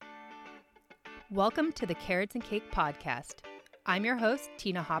Welcome to the Carrots and Cake podcast. I'm your host,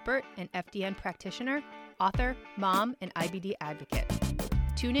 Tina Hoppert, an FDN practitioner, author, mom, and IBD advocate.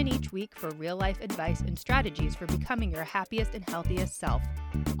 Tune in each week for real-life advice and strategies for becoming your happiest and healthiest self,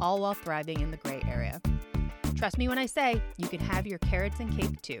 all while thriving in the gray area. Trust me when I say you can have your carrots and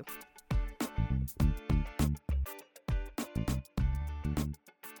cake too.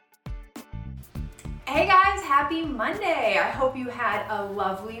 Hey guys, happy Monday. I hope you had a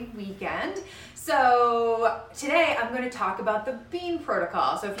lovely weekend. So today I'm going to talk about the bean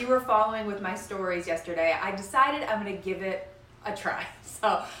protocol. So if you were following with my stories yesterday, I decided I'm going to give it a try.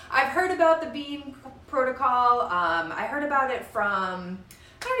 So I've heard about the bean protocol. I heard about it from,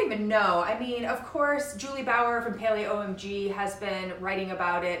 I don't even know. I mean, of course, Julie Bauer from Paleo OMG has been writing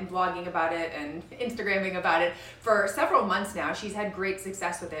about it and blogging about it and Instagramming about it for several months now. She's had great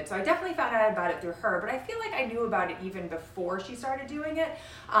success with it. So I definitely found out about it through her, but I feel like I knew about it even before she started doing it.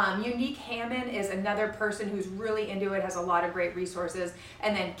 Unique Hammond is another person who's really into it, has a lot of great resources.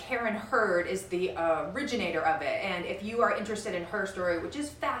 And then Karen Hurd is the originator of it. And if you are interested in her story, which is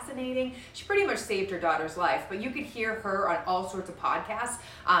fascinating, she pretty much saved her daughter's life, but you could hear her on all sorts of podcasts.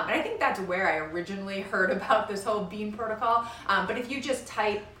 And I think that's where I originally heard about this whole bean protocol. But if you just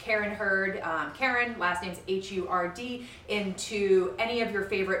type Karen Hurd, Karen, last name's H-U-R-D, into any of your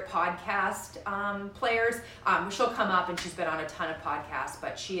favorite podcast players, she'll come up, and she's been on a ton of podcasts,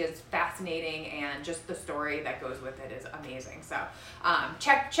 but she is fascinating, and just the story that goes with it is amazing. So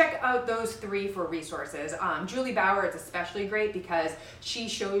check out those three for resources. Julie Bauer is especially great because she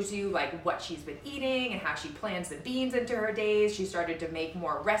shows you like what she's been eating and how she plans the beans into her days. She started to make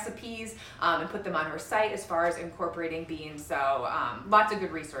more recipes and put them on her site as far as incorporating beans. So lots of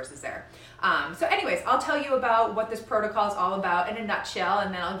good resources there. So anyways, I'll tell you about what this protocol is all about in a nutshell,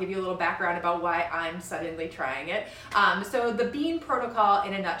 and then I'll give you a little background about why I'm suddenly trying it. So the bean protocol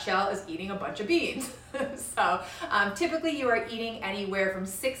in a nutshell is eating a bunch of beans. So typically you are eating anywhere from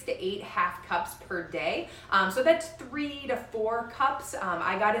 6 to 8 half cups per day. So that's 3 to 4 cups.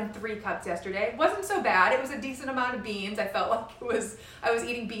 I got in 3 cups yesterday. It wasn't so bad. It was a decent amount of beans. I felt like I was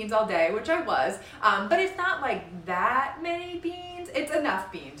eating beans all day, which I was. But it's not like that many beans. It's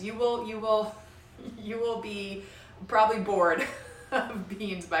enough beans. You will be probably bored of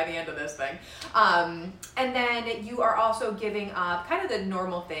beans by the end of this thing. And then you are also giving up kind of the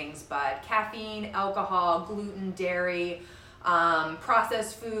normal things, but caffeine, alcohol, gluten, dairy,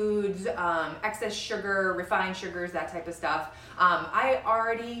 processed foods, excess sugar, refined sugars, that type of stuff. I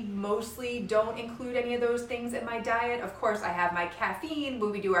already mostly don't include any of those things in my diet. Of course, I have my caffeine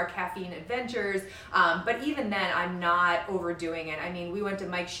when we do our caffeine adventures, but even then, I'm not overdoing it. I mean, we went to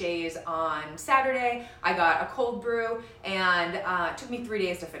Mike Shea's on Saturday. I got a cold brew, and it took me 3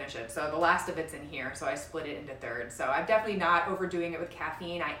 days to finish it. So the last of it's in here, so I split it into thirds. So I'm definitely not overdoing it with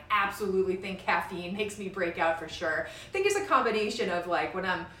caffeine. I absolutely think caffeine makes me break out for sure. I think it's a combination of like when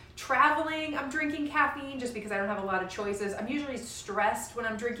I'm traveling, I'm drinking caffeine just because I don't have a lot of choices. I'm usually stressed when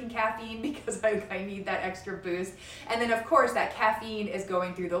I'm drinking caffeine because I need that extra boost. And then of course that caffeine is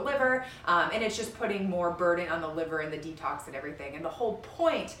going through the liver, and it's just putting more burden on the liver and the detox and everything. And the whole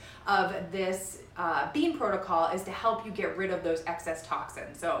point of this bean protocol is to help you get rid of those excess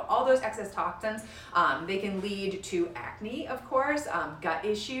toxins. So all those excess toxins, they can lead to acne, of course, gut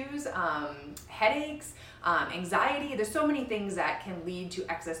issues, headaches, anxiety. There's so many things that can lead to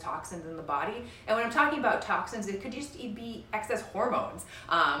excess toxins in the body. And when I'm talking about toxins, it could just be excess hormones,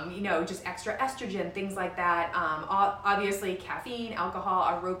 just extra estrogen, things like that. Obviously caffeine, alcohol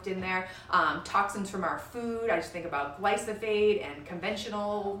are roped in there. Toxins from our food. I just think about glyphosate and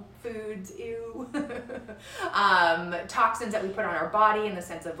conventional foods, ew. Toxins that we put on our body in the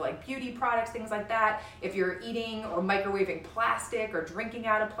sense of like beauty products, things like that. If you're eating or microwaving plastic or drinking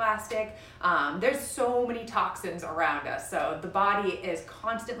out of plastic, there's so many toxins around us. So the body is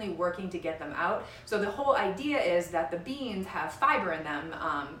constantly working to get them out. So the whole idea is that the beans have fiber in them,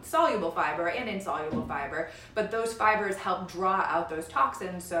 soluble fiber and insoluble fiber, but those fibers help draw out those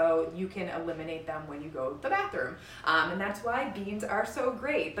toxins so you can eliminate them when you go to the bathroom. And that's why beans are so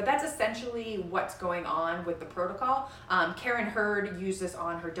great. But that's essentially what's going on with the protocol. Karen Hurd used this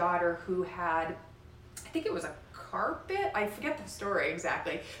on her daughter who had, I think it was a carpet. I forget the story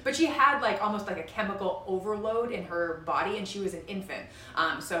exactly, but she had like almost like a chemical overload in her body, and she was an infant.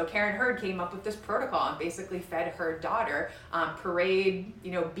 So Karen Hurd came up with this protocol and basically fed her daughter pureed,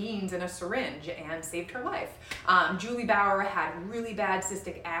 beans in a syringe and saved her life. Julie Bauer had really bad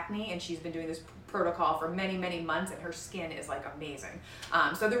cystic acne, and she's been doing this protocol for many, many months, and her skin is like amazing.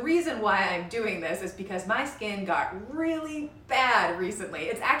 So the reason why I'm doing this is because my skin got really bad recently.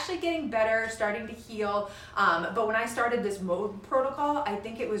 It's actually getting better, starting to heal, but when I started this mold protocol, I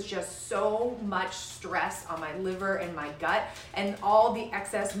think it was just so much stress on my liver and my gut, and all the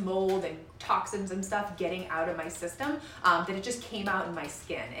excess mold and toxins and stuff getting out of my system, that it just came out in my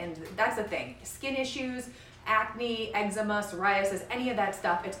skin. And that's the thing, skin issues, acne, eczema, psoriasis, any of that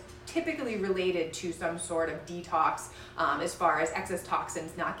stuff, it's typically related to some sort of detox, as far as excess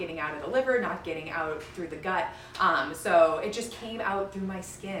toxins not getting out of the liver, not getting out through the gut. So it just came out through my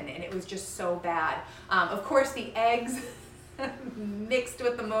skin, and it was just so bad. Of course, the eggs mixed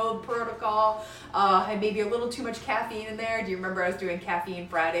with the mold protocol, had maybe a little too much caffeine in there. Do you remember I was doing caffeine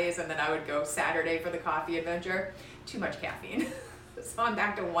Fridays, and then I would go Saturday for the coffee adventure? Too much caffeine. So I'm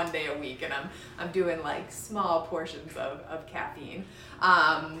back to 1 day a week, and I'm doing like small portions of caffeine.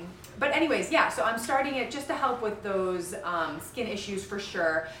 But anyways, yeah, so I'm starting it just to help with those skin issues for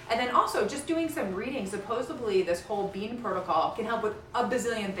sure. And then also just doing some reading. Supposedly this whole bean protocol can help with a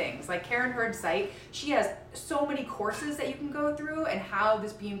bazillion things. Like Karen Hurd's site, she has so many courses that you can go through, and how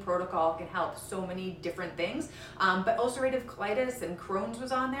this bean protocol can help so many different things. But ulcerative colitis and Crohn's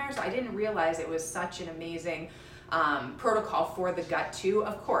was on there, so I didn't realize it was such an amazing protocol for the gut too.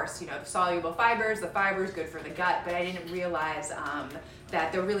 Of course, the soluble fibers, the fiber is good for the gut, but I didn't realize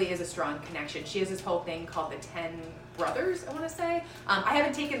that there really is a strong connection. She has this whole thing called the 10 Brothers, I want to say. I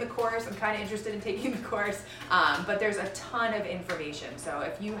haven't taken the course. I'm kind of interested in taking the course, but there's a ton of information. So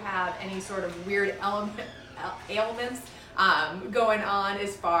if you have any sort of weird ailments going on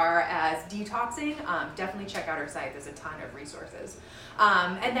as far as detoxing, definitely check out her site. There's a ton of resources.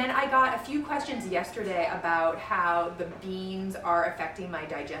 And then I got a few questions yesterday about how the beans are affecting my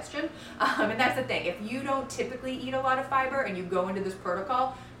digestion. And that's the thing. If you don't typically eat a lot of fiber and you go into this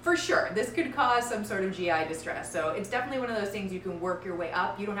protocol, for sure, this could cause some sort of GI distress. So it's definitely one of those things you can work your way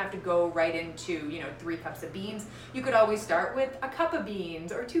up. You don't have to go right into, 3 cups of beans. You could always start with a cup of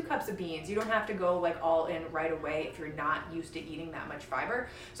beans or 2 cups of beans. You don't have to go like all in right away if you're not used to eating that much fiber.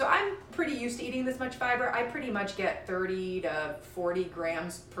 So I'm pretty used to eating this much fiber. I pretty much get 30 to 40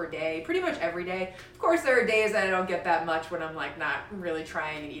 grams per day, pretty much every day. Of course, there are days that I don't get that much when I'm like not really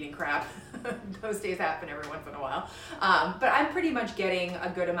trying and eating crap. Those days happen every once in a while. But I'm pretty much getting a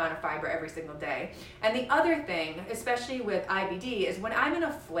good amount of fiber every single day. And the other thing, especially with IBD, is when I'm in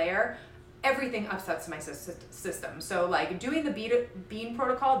a flare, everything upsets my system. So like doing the bean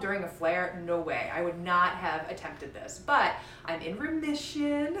protocol during a flare, no way. I would not have attempted this, but I'm in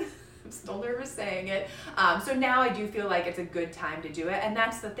remission. I'm still nervous saying it. So now I do feel like it's a good time to do it. And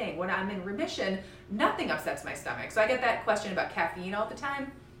that's the thing. When I'm in remission, nothing upsets my stomach. So I get that question about caffeine all the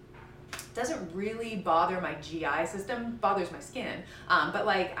time. Doesn't really bother my GI system, bothers my skin. But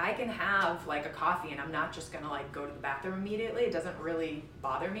like I can have like a coffee and I'm not just gonna like go to the bathroom immediately. It doesn't really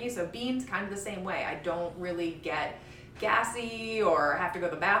bother me. So beans kind of the same way. I don't really get gassy or have to go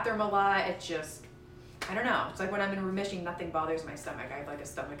to the bathroom a lot. It's just, I don't know. It's like when I'm in remission, nothing bothers my stomach. I have like a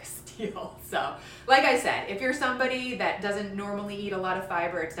stomach of steel. So like I said, if you're somebody that doesn't normally eat a lot of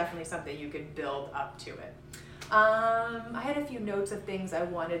fiber, it's definitely something you could build up to it. I had a few notes of things I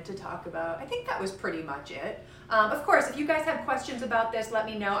wanted to talk about. I think that was pretty much it. Of course, if you guys have questions about this, let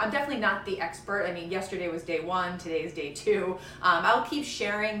me know. I'm definitely not the expert. I mean, yesterday was day 1, today is day 2. I'll keep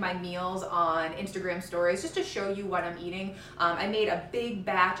sharing my meals on Instagram stories just to show you what I'm eating. I made a big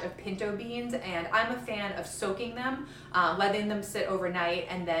batch of pinto beans, and I'm a fan of soaking them, letting them sit overnight,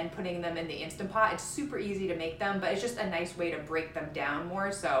 and then putting them in the Instant Pot. It's super easy to make them, but it's just a nice way to break them down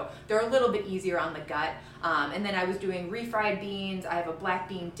more, so they're a little bit easier on the gut. And then I was doing refried beans. I have a black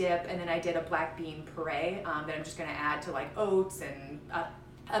bean dip, and then I did a black bean puree that I'm just gonna add to like oats and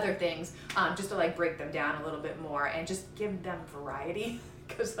other things, just to like break them down a little bit more and just give them variety,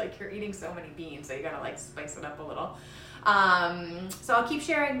 because like you're eating so many beans, so you gotta like spice it up a little. So I'll keep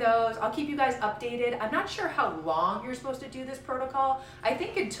sharing those. I'll keep you guys updated. I'm not sure how long you're supposed to do this protocol. I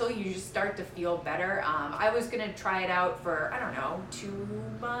think until you just start to feel better. I was gonna try it out for, I don't know, 2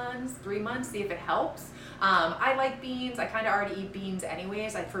 months, 3 months, see if it helps. I like beans. I kind of already eat beans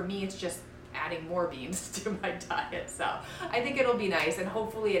anyways. Like for me, it's just adding more beans to my diet. So I think it'll be nice, and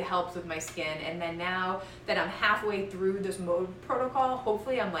hopefully it helps with my skin. And then now that I'm halfway through this mode protocol,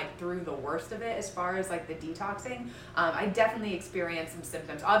 hopefully I'm like through the worst of it as far as like the detoxing. I definitely experienced some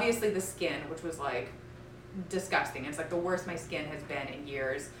symptoms. Obviously the skin, which was like disgusting. It's like the worst my skin has been in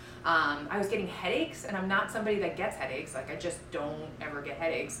years. I was getting headaches, and I'm not somebody that gets headaches. Like I just don't ever get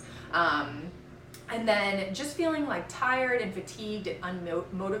headaches. And then just feeling like tired and fatigued and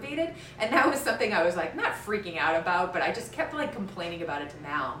unmotivated. And that was something I was like not freaking out about, but I just kept like complaining about it to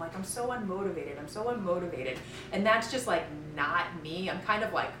Mal. I'm like, I'm so unmotivated. And that's just like not me. I'm kind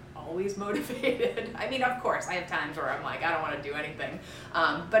of like always motivated. I mean, of course, I have times where I'm like, I don't want to do anything.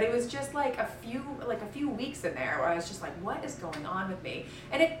 But it was just like a few weeks in there where I was just like, what is going on with me?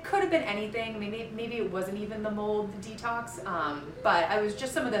 And it could have been anything. Maybe it wasn't even the mold detox. But I was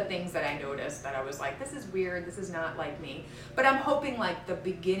just some of the things that I noticed that I was like, this is weird. This is not like me. But I'm hoping like the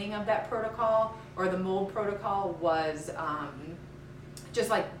beginning of that protocol or the mold protocol was just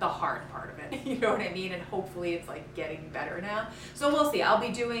like the hard part of it, you know what I mean? And hopefully it's like getting better now. So we'll see. I'll be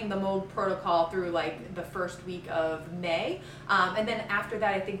doing the mold protocol through like the first week of May. And then after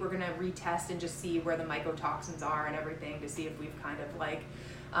that, I think we're gonna retest and just see where the mycotoxins are and everything to see if we've kind of like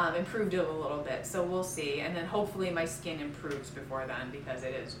improved it a little bit. So we'll see. And then hopefully my skin improves before then because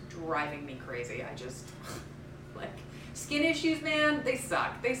it is driving me crazy. I just like skin issues, man, they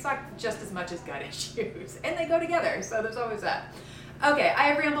suck. They suck just as much as gut issues and they go together. So there's always that. Okay, I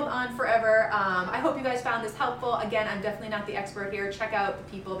have rambled on forever. I hope you guys found this helpful. Again, I'm definitely not the expert here. Check out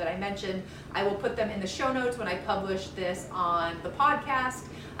the people that I mentioned. I will put them in the show notes when I publish this on the podcast.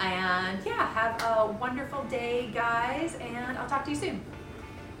 And yeah, have a wonderful day, guys, and I'll talk to you soon.